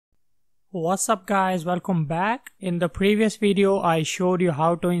What's up guys, welcome back. In the previous video I showed you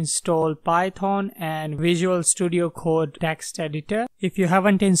how to install Python and Visual Studio Code text editor. If you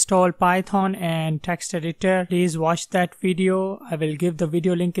haven't installed Python and text editor, please watch that video. I will give the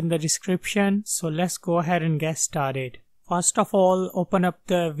video link in the description. So let's go ahead and get started. First of all, open up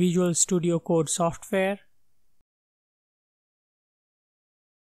the Visual Studio Code software.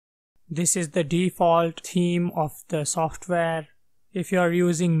 This is the default theme of the software. If you are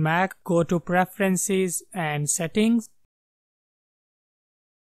using Mac, go to Preferences and Settings.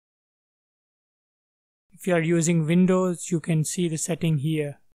 If you are using Windows, you can see the setting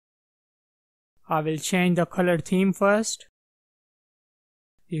here. I will change the color theme first.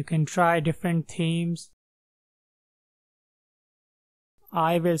 You can try different themes.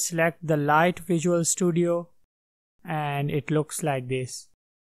 I will select the light Visual Studio and it looks like this.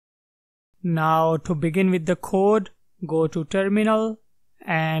 Now to begin with the code, go to Terminal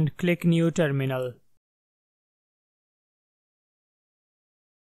and click New Terminal.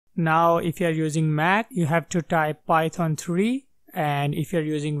 Now if you are using Mac, you have to type Python 3, and if you are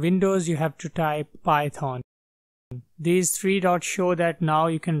using Windows, you have to type Python. These three dots show that now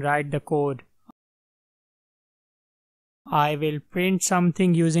you can write the code. I will print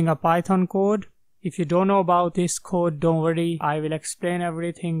something using a Python code. If you don't know about this code, don't worry, I will explain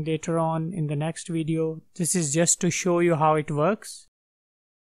everything later on in the next video. This is just to show you how it works.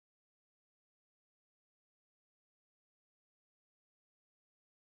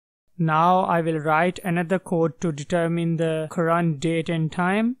 Now I will write another code to determine the current date and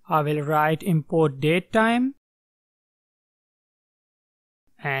time. I will write import datetime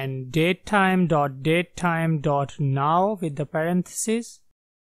and datetime.datetime.now with the parentheses.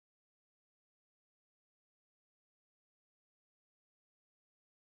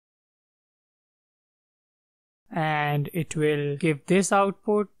 And it will give this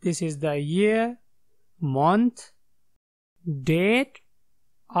output. This is the year, month, date,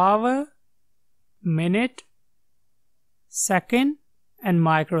 hour, minute, second, and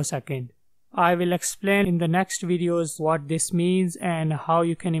microsecond. I will explain in the next videos what this means and how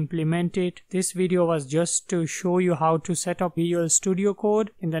you can implement it. This video was just to show you how to set up Visual Studio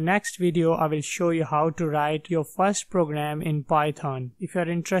Code. In the next video, I will show you how to write your first program in Python. If you are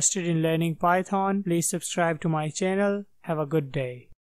interested in learning Python, please subscribe to my channel. Have a good day.